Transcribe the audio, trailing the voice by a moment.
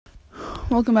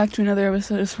Welcome back to another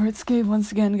episode of SportScape.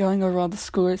 Once again, going over all the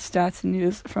scores, stats, and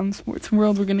news from sports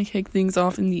world. We're going to kick things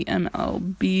off in the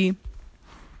MLB,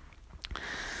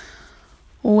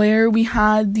 where we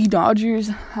had the Dodgers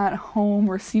at home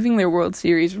receiving their World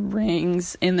Series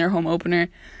rings in their home opener,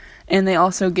 and they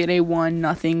also get a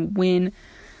 1-0 win.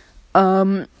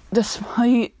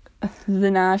 Despite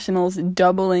the Nationals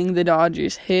doubling the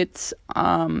Dodgers' hits,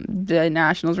 the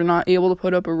Nationals were not able to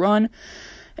put up a run,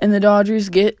 and the Dodgers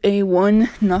get a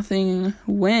 1-0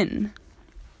 win.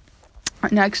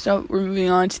 Next up, we're moving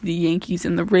on to the Yankees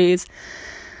and the Rays.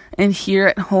 And here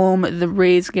at home, the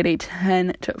Rays get a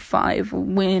 10-5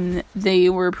 win. They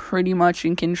were pretty much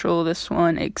in control of this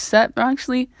one, except they were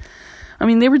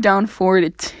down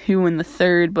 4-2 in the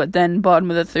third, but then bottom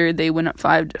of the third, they went up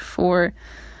 5-4.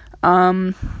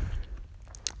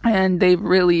 And they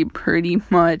really pretty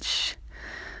much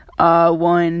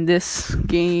won this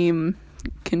game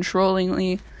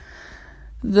controllingly.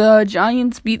 The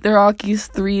Giants beat the Rockies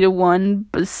 3-1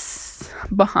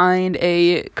 behind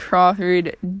a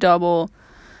Crawford double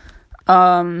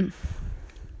in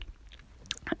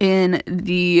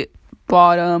the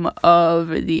bottom of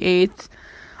the eighth.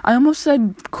 I almost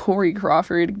said Corey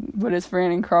Crawford, but it's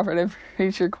Brandon Crawford. I'm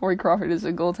pretty sure Corey Crawford is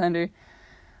a goaltender,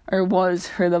 or was,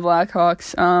 for the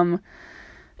Blackhawks.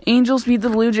 Angels beat the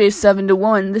Blue Jays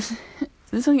 7-1. This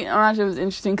matchup was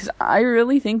interesting because I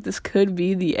really think this could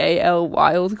be the AL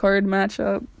wildcard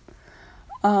matchup.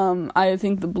 I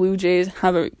think the Blue Jays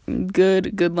have a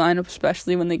good lineup,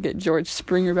 especially when they get George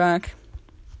Springer back.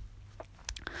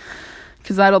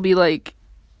 Because that'll be like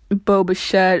Bo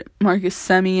Bichette, Marcus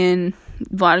Semien,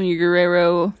 Vladimir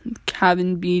Guerrero,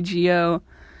 Kevin Biggio,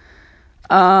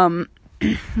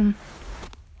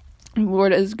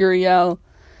 Lourdes Gurriel.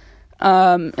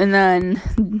 And then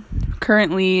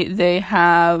currently they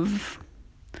have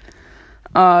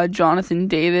Jonathan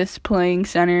Davis playing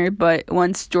center, but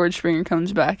once George Springer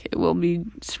comes back, it will be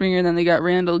Springer. Then they got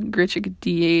Randall Grichuk at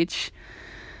DH,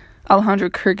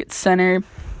 Alejandro Kirk at center,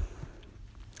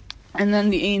 and then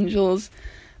the Angels,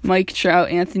 Mike Trout,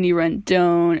 Anthony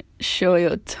Rendon, Shohei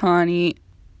Ohtani.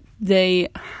 They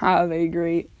have a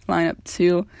great lineup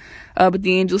too, but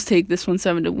the Angels take this one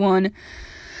 7-1.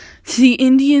 The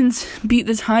Indians beat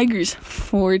the Tigers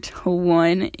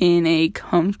 4-1 in a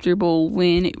comfortable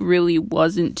win. It really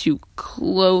wasn't too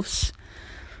close.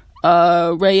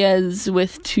 Reyes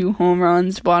with 2 home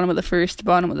runs, bottom of the first,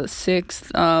 bottom of the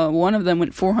sixth. One of them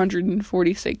went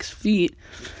 446 feet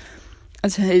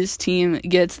as his team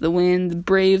gets the win. The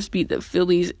Braves beat the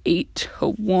Phillies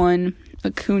 8-1.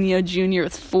 Acuna Jr.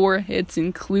 with 4 hits,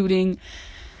 including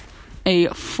a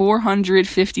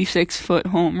 456-foot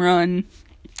home run.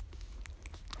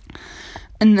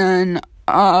 And then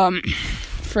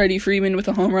Freddie Freeman with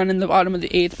a home run in the bottom of the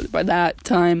 8th. But by that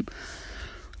time,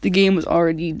 the game was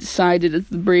already decided as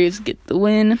the Braves get the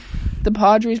win. The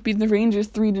Padres beat the Rangers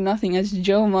 3-0 as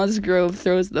Joe Musgrove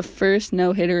throws the first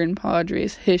no-hitter in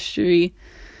Padres history,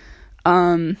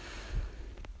 only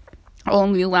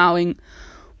allowing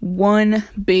 1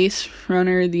 base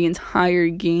runner the entire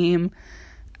game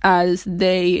as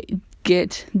they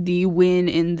get the win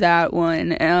in that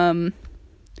one.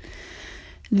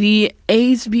 The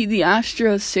A's beat the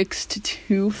Astros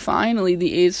 6-2. Finally,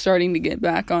 the A's starting to get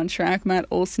back on track. Matt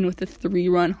Olson with a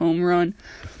 3-run home run.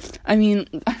 I mean,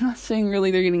 I'm not saying really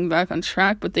they're getting back on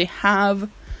track, but they have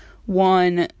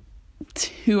won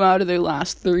 2 out of their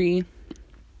last 3.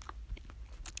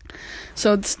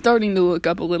 So it's starting to look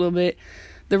up a little bit.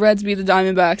 The Reds beat the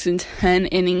Diamondbacks in 10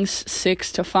 innings,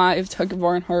 6-5. Tucker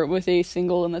Barnhart with a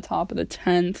single in the top of the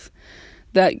 10th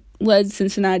that led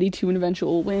Cincinnati to an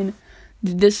eventual win.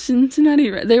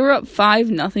 They were up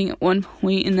 5-0 at one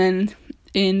point, and then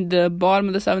in the bottom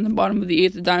of the 7th and bottom of the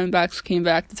 8th, the Diamondbacks came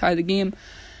back to tie the game,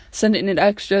 send it in at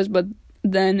extras, but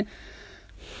then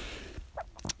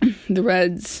the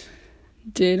Reds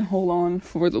did hold on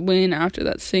for the win after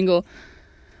that single.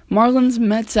 Marlins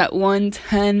Mets at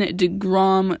 1-10,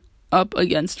 DeGrom up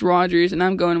against Rogers, and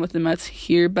I'm going with the Mets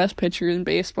here. Best pitcher in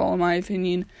baseball, in my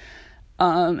opinion.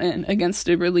 And against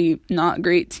a really not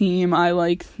great team, I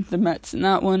like the Mets in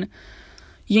that one.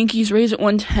 Yankees Rays at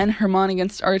 1-10, Herman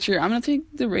against Archer. I'm going to take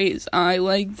the Rays. I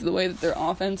liked the way that their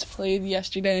offense played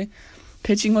yesterday.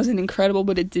 Pitching wasn't incredible,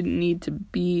 but it didn't need to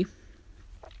be.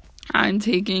 I'm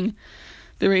taking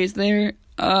the Rays there.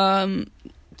 2-10,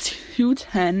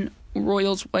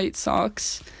 Royals White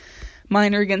Sox.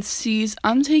 Minor against C's.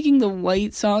 I'm taking the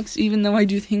White Sox, even though I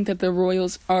do think that the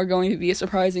Royals are going to be a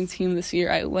surprising team this year.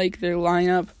 I like their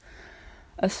lineup,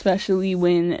 especially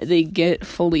when they get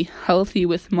fully healthy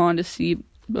with Mondesi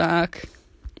back.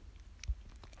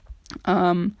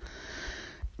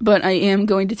 but I am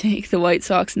going to take the White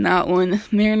Sox in that one.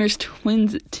 Mariners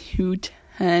Twins at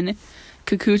 210.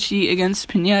 Kikuchi against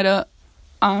Pineda.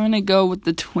 I'm going to go with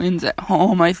the Twins at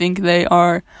home. I think they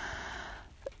are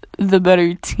the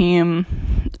better team,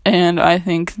 and I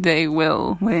think they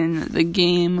will win the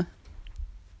game.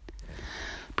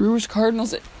 Brewers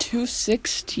Cardinals at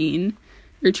 215.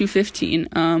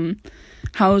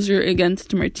 Hauser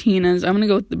against Martinez. I'm going to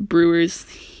go with the Brewers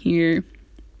here.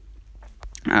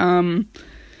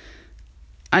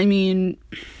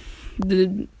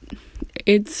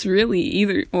 It's really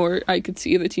either or. I could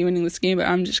see the team winning this game, but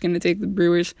I'm just going to take the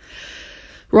Brewers.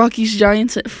 Rockies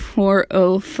Giants at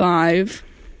 405.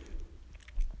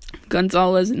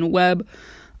 Gonzalez and Webb.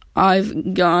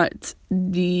 I've got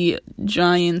the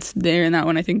Giants there in that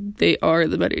one. I think they are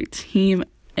the better team.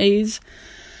 A's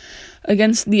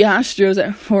against the Astros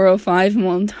at 405.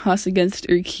 Montas against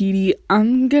Urquidy.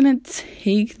 I'm going to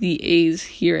take the A's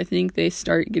here. I think they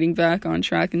start getting back on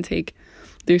track and take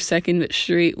their second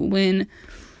straight win.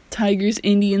 Tigers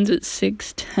Indians at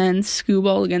 610.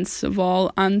 Skubal against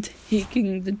Savall. I'm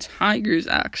taking the Tigers,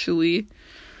 actually.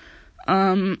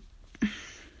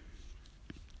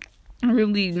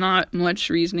 Really not much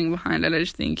reasoning behind it. I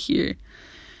just think here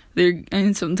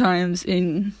sometimes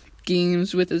in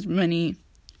games with as many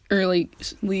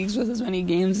leagues with as many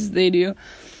games as they do,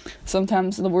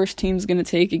 sometimes the worst team's going to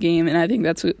take a game, and I think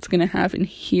that's what's going to happen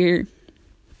here.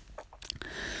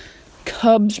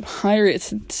 Cubs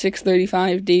Pirates at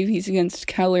 635. Davies against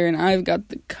Keller, and I've got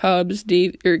the Cubs.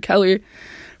 Keller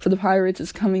for the Pirates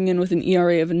is coming in with an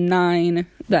ERA of 9.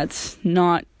 That's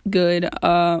not good.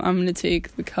 I'm going to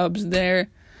take the Cubs there.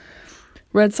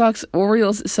 Red Sox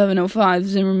Orioles at 705.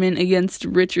 Zimmerman against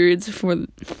Richards for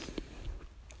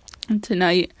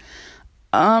tonight.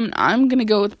 I'm going to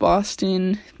go with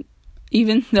Boston,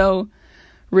 even though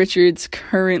Richards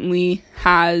currently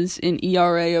has an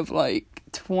ERA of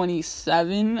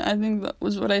 27. I think that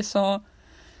was what I saw,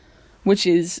 which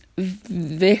is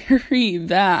very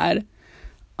bad.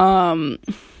 I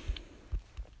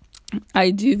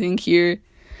do think here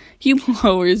he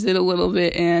lowers it a little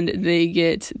bit and they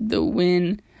get the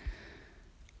win.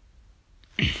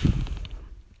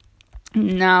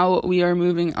 Now we are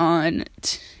moving on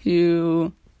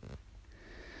to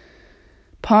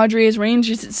Padres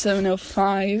Rangers at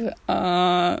 705.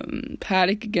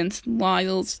 Paddock against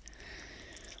Lyles.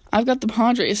 I've got the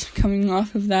Padres coming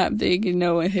off of that big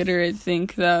no-hitter. I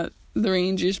think that the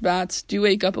Rangers bats do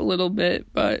wake up a little bit,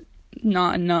 but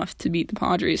not enough to beat the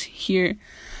Padres here.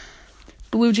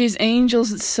 Blue Jays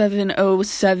Angels at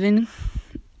 707.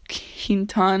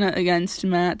 Quintana against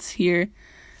Mats here.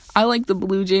 I like the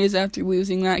Blue Jays after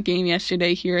losing that game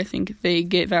yesterday here. I think they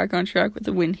get back on track with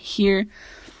the win here.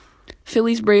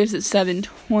 Phillies Braves at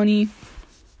 720.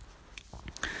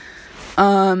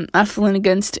 Eflin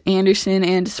against Anderson,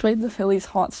 and despite the Phillies'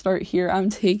 hot start here, I'm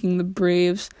taking the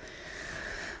Braves.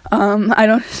 I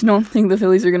don't think the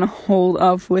Phillies are going to hold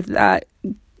up with that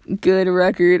good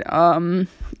record.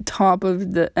 Top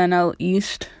of the NL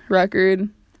East record.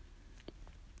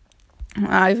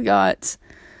 I've got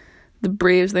the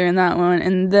Braves there in that one.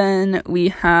 And then we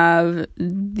have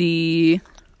the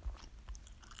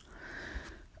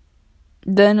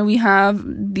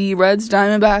Reds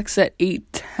Diamondbacks at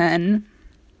 8-10.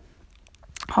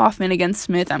 Hoffman against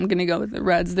Smith. I'm going to go with the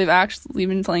Reds. They've actually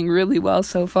been playing really well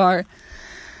so far.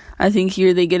 I think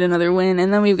here they get another win.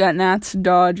 And then we've got Nats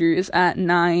Dodgers at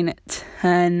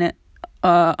 9-10.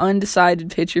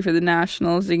 Undecided pitcher for the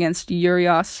Nationals against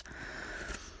Urias.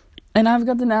 And I've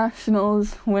got the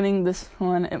Nationals winning this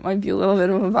one. It might be a little bit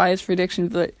of a biased prediction,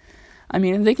 but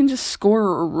if they can just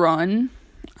score a run,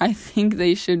 I think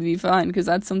they should be fine, because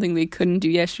that's something they couldn't do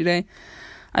yesterday.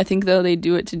 I think, though, they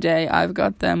do it today. I've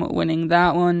got them winning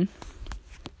that one.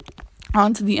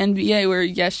 On to the NBA, where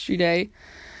yesterday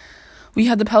we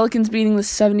had the Pelicans beating the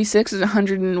 76ers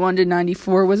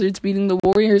 101-94. Wizards beating the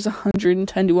Warriors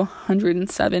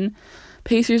 110-107.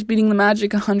 Pacers beating the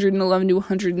Magic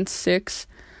 111-106.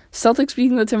 Celtics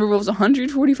beating the Timberwolves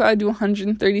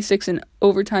 145-136 in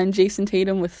overtime. Jason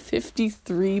Tatum with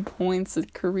 53 points, a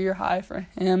career high for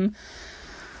him.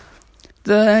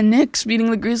 The Knicks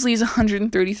beating the Grizzlies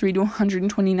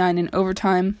 133-129 in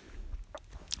overtime.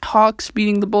 Hawks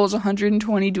beating the Bulls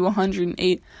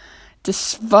 120-108,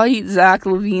 despite Zach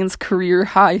LaVine's career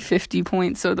high 50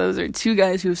 points. So those are two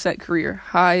guys who set career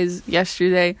highs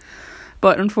yesterday.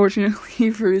 But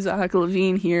unfortunately for Zach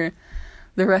LaVine here,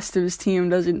 the rest of his team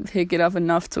doesn't pick it up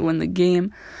enough to win the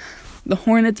game. The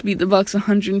Hornets beat the Bucks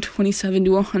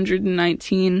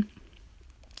 127-119.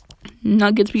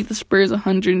 Nuggets beat the Spurs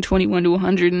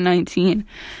 121-119.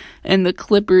 And the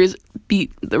Clippers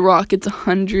beat the Rockets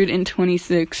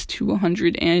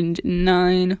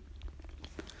 126-109.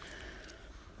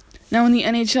 Now in the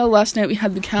NHL last night, we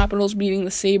had the Capitals beating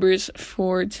the Sabres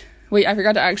Wait, I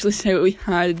forgot to actually say what we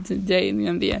had today in the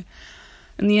NBA.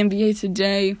 In the NBA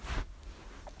today,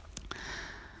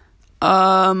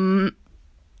 Raptors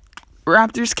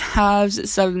Cavs at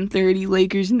 7:30,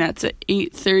 Lakers Nets at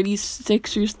 8:30,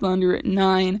 Sixers Thunder at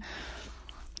 9,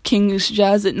 Kings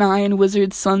Jazz at 9,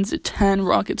 Wizards Suns at 10,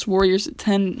 Rockets Warriors at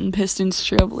 10, and Pistons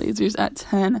Trailblazers at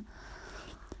 10.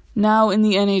 Now in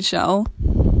the NHL,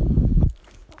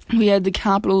 we had the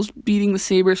Capitals beating the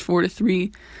Sabres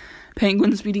 4-3,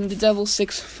 Penguins beating the Devils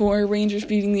 6-4, Rangers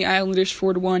beating the Islanders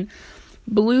 4-1,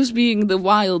 Blues beating the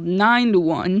Wild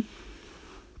 9-1,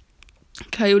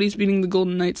 Coyotes beating the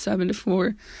Golden Knights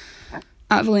 7-4,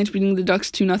 Avalanche beating the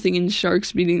Ducks 2-0, and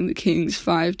Sharks beating the Kings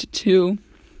 5-2.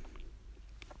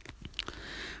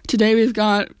 Today we've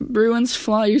got Bruins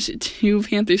Flyers at 2,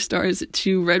 Panthers Stars at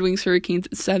 2, Red Wings Hurricanes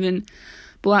at 7,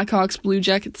 Blackhawks Blue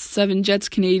Jackets at 7, Jets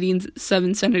Canadiens at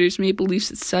 7, Senators Maple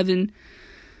Leafs at 7,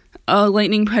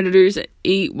 Lightning Predators at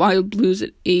 8, Wild Blues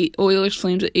at 8, Oilers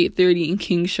Flames at 8:30, and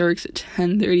Kings Sharks at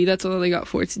 10:30. That's all I got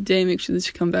for today. Make sure that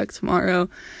you come back tomorrow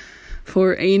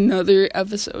for another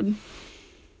episode.